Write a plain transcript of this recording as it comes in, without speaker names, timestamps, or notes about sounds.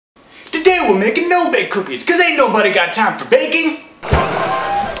we're making no-bake cookies, cause ain't nobody got time for baking.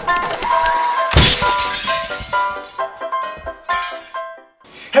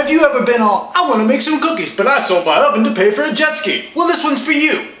 Have you ever been all, I want to make some cookies, but I sold my oven to pay for a jet ski? Well, this one's for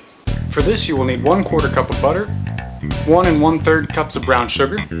you. For this, you will need 1/4 cup of butter, 1 1/3 cups of brown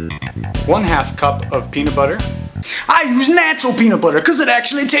sugar, 1/2 cup of peanut butter. I use natural peanut butter because it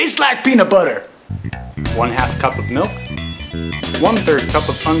actually tastes like peanut butter. 1/2 cup of milk, 1/3 cup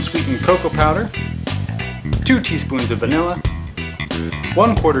of unsweetened cocoa powder, 2 teaspoons of vanilla,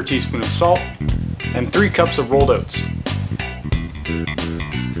 1/4 teaspoon of salt, and 3 cups of rolled oats.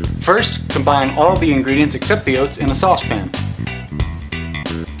 First, combine all the ingredients except the oats in a saucepan.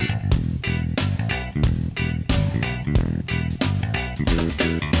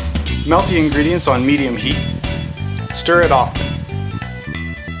 Melt the ingredients on medium heat. Stir it often.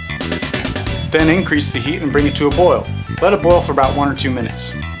 Then increase the heat and bring it to a boil. Let it boil for about 1 or 2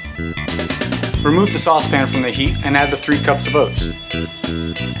 minutes. Remove the saucepan from the heat and add the 3 cups of oats.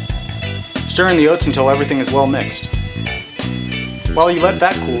 Stir in the oats until everything is well mixed. While you let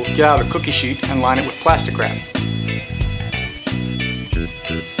that cool, get out a cookie sheet and line it with plastic wrap.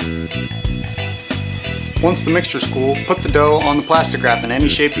 Once the mixture's cool, put the dough on the plastic wrap in any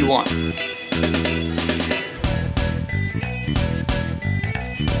shape you want.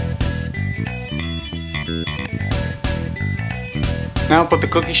 Now put the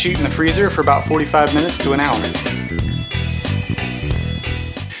cookie sheet in the freezer for about 45 minutes to an hour.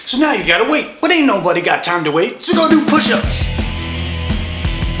 So now you gotta wait, but ain't nobody got time to wait, so go do push-ups.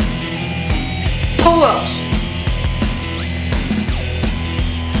 Pull-ups.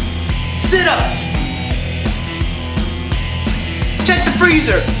 Sit-ups. Check the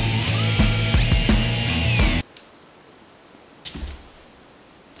freezer.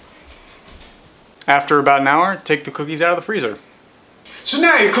 After about an hour, take the cookies out of the freezer. So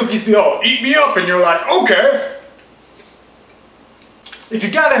now your cookies be all eat me up and you're like, okay. If you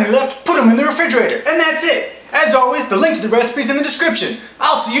got any left, put them in the refrigerator and that's it. As always, the link to the recipe's in the description.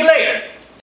 I'll see you later.